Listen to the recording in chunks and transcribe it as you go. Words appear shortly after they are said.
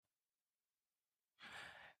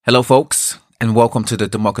Hello, folks, and welcome to the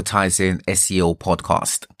Democratizing SEO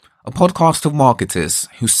podcast, a podcast of marketers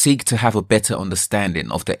who seek to have a better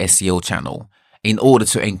understanding of the SEO channel in order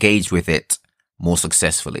to engage with it more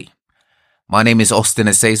successfully. My name is Austin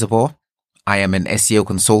Esezabor. I am an SEO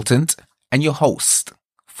consultant and your host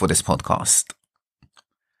for this podcast.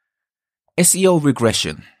 SEO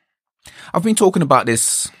regression. I've been talking about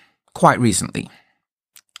this quite recently.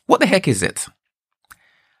 What the heck is it?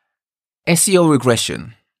 SEO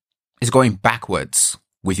regression is going backwards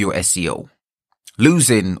with your SEO,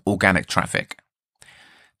 losing organic traffic.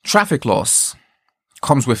 Traffic loss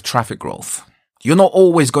comes with traffic growth. You're not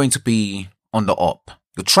always going to be on the up.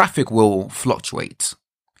 Your traffic will fluctuate.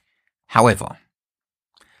 However,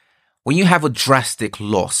 when you have a drastic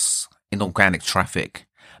loss in organic traffic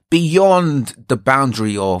beyond the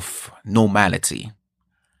boundary of normality,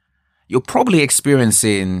 you're probably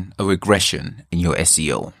experiencing a regression in your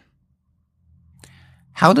SEO.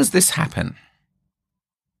 How does this happen?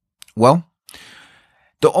 Well,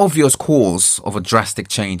 the obvious cause of a drastic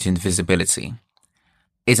change in visibility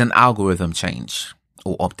is an algorithm change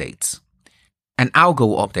or update. An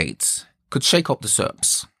algo update could shake up the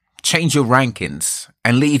SERPs, change your rankings,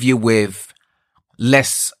 and leave you with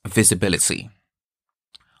less visibility.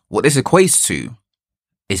 What this equates to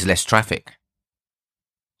is less traffic.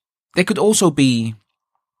 There could also be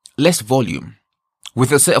less volume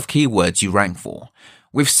with a set of keywords you rank for.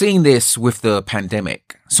 We've seen this with the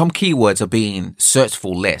pandemic. Some keywords are being searched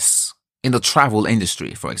for less in the travel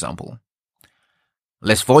industry, for example.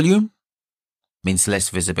 Less volume means less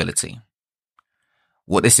visibility.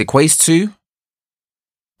 What this equates to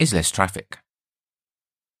is less traffic.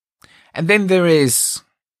 And then there is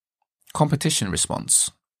competition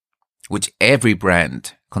response, which every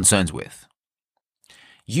brand concerns with.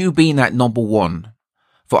 You being at number one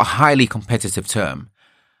for a highly competitive term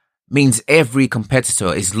means every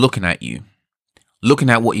competitor is looking at you, looking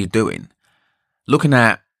at what you're doing, looking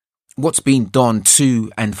at what's being done to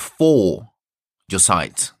and for your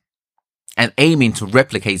site, and aiming to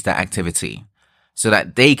replicate that activity so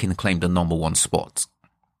that they can claim the number one spot.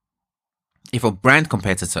 If a brand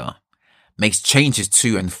competitor makes changes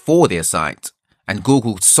to and for their site and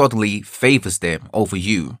Google suddenly favors them over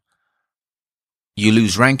you, you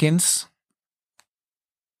lose rankings,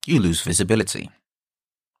 you lose visibility.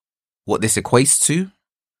 What this equates to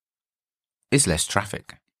is less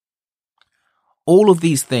traffic. All of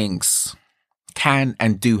these things can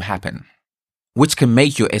and do happen, which can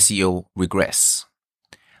make your SEO regress.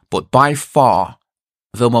 But by far,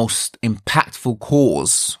 the most impactful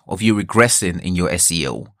cause of you regressing in your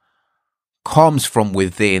SEO comes from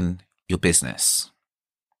within your business.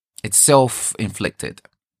 It's self-inflicted.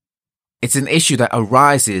 It's an issue that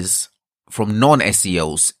arises from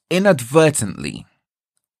non-SEOs inadvertently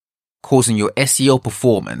causing your SEO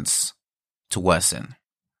performance to worsen.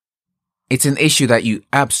 It's an issue that you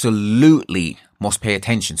absolutely must pay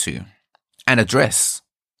attention to and address.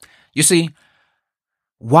 You see,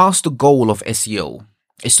 whilst the goal of SEO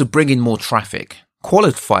is to bring in more traffic,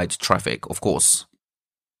 qualified traffic, of course,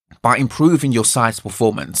 by improving your site's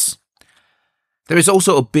performance, there is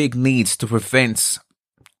also a big need to prevent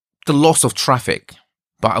the loss of traffic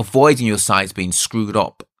by avoiding your site being screwed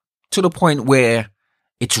up to the point where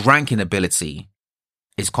its ranking ability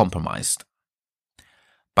is compromised.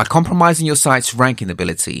 By compromising your site's ranking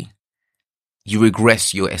ability, you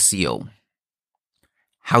regress your SEO.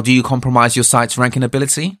 How do you compromise your site's ranking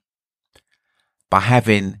ability? By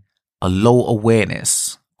having a low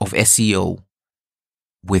awareness of SEO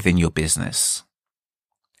within your business.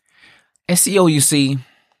 SEO, you see,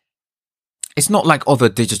 it's not like other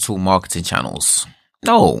digital marketing channels.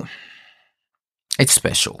 No, it's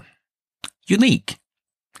special, unique.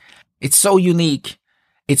 It's so unique,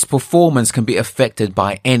 its performance can be affected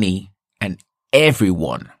by any and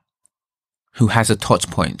everyone who has a touch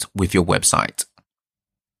point with your website.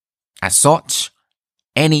 As such,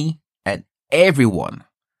 any and everyone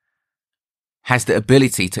has the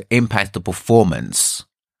ability to impact the performance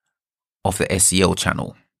of the SEO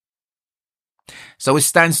channel. So it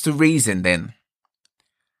stands to reason then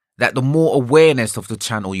that the more awareness of the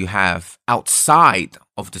channel you have outside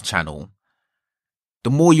of the channel, the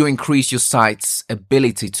more you increase your site's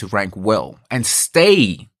ability to rank well and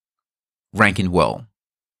stay ranking well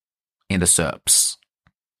in the SERPs.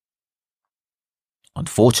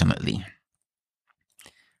 Unfortunately,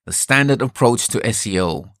 the standard approach to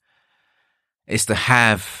SEO is to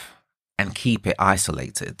have and keep it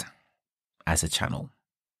isolated as a channel.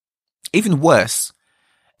 Even worse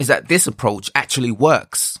is that this approach actually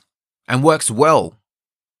works and works well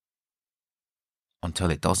until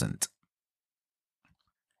it doesn't.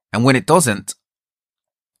 And when it doesn't,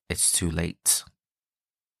 it's too late.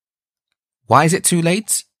 Why is it too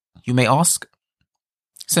late, you may ask?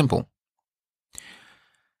 Simple.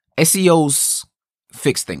 SEOs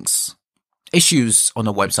fix things, issues on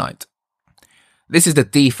a website. This is the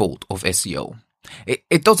default of SEO.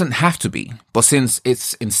 It doesn't have to be, but since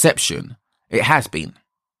its inception, it has been.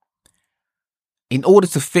 In order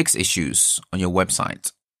to fix issues on your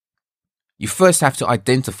website, you first have to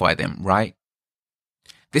identify them, right?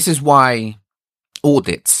 This is why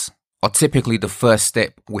audits are typically the first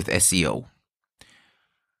step with SEO.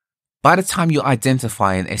 By the time you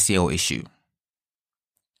identify an SEO issue,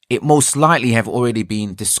 it most likely have already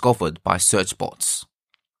been discovered by search bots.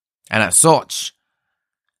 And as such,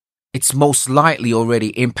 it's most likely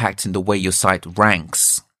already impacting the way your site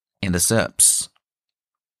ranks in the SERPs.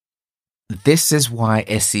 This is why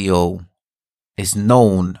SEO is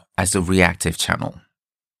known as a reactive channel.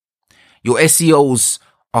 Your SEOs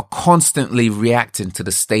are constantly reacting to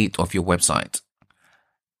the state of your website.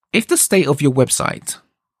 If the state of your website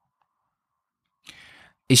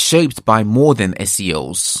is shaped by more than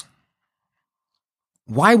SEOs,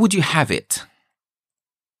 why would you have it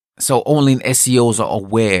so only SEOs are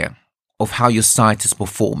aware of how your site is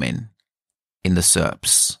performing in the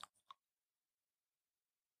SERPs?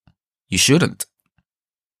 You shouldn't.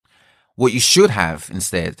 What you should have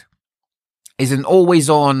instead is an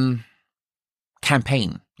always-on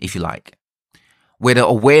campaign, if you like, where the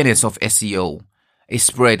awareness of SEO is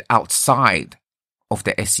spread outside of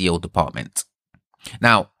the SEO department.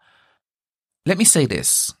 Now, let me say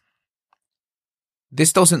this.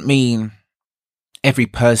 This doesn't mean every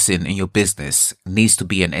person in your business needs to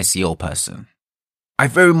be an SEO person. I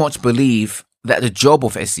very much believe that the job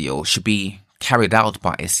of SEO should be carried out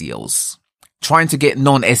by SEOs. Trying to get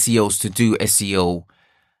non-SEOs to do SEO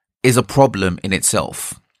is a problem in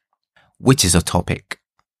itself, which is a topic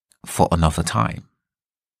for another time.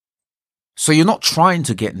 So you're not trying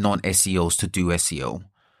to get non-SEOs to do SEO.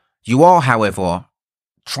 You are, however,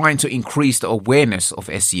 trying to increase the awareness of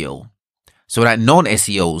SEO so that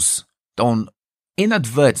non-SEOs don't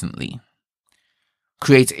inadvertently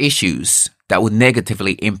create issues that would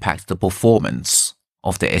negatively impact the performance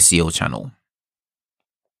of the SEO channel.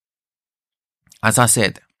 As I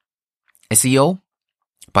said, SEO,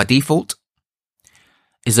 by default,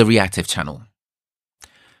 is a reactive channel.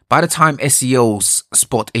 By the time SEOs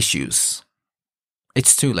spot issues,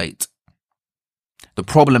 it's too late. The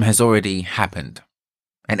problem has already happened,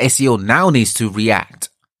 and SEO now needs to react,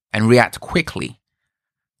 and react quickly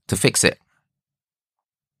to fix it.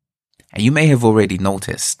 And you may have already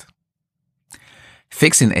noticed,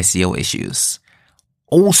 fixing SEO issues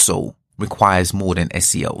also requires more than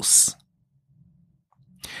SEOs.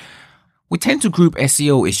 We tend to group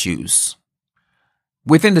SEO issues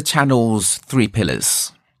within the channel's 3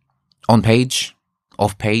 pillars: on page,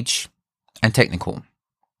 off page, and technical.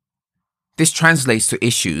 This translates to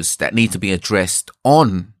issues that need to be addressed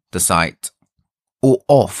on the site or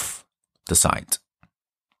off the site.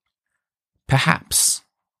 Perhaps,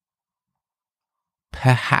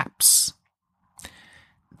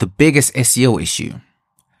 the biggest SEO issue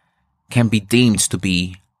can be deemed to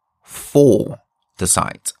be for the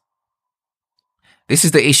site. This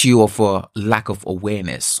is the issue of a lack of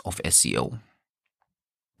awareness of SEO.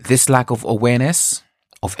 This lack of awareness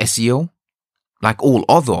of SEO, like all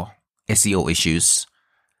other SEO issues,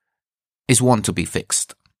 is one to be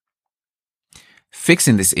fixed.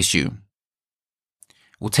 Fixing this issue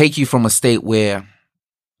will take you from a state where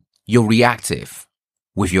you're reactive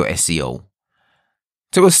with your SEO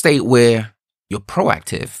to a state where you're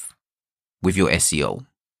proactive with your SEO.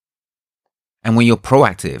 And when you're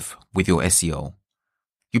proactive with your SEO,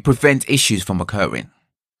 you prevent issues from occurring,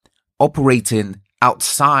 operating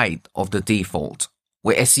outside of the default,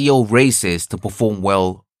 where SEO races to perform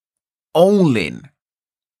well only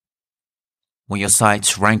when your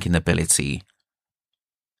site's ranking ability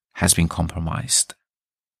has been compromised.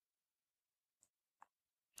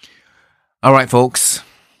 All right, folks,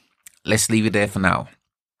 let's leave it there for now.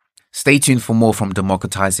 Stay tuned for more from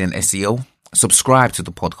Democratizing SEO. Subscribe to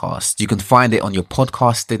the podcast. You can find it on your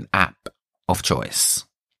podcasting app of choice.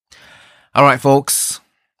 All right, folks,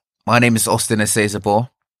 my name is Austin Esezabor.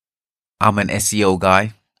 I'm an SEO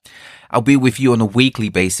guy. I'll be with you on a weekly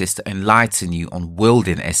basis to enlighten you on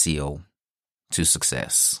wielding SEO to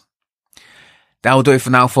success. That will do it for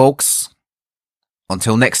now, folks.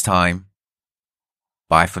 Until next time,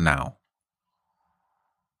 bye for now.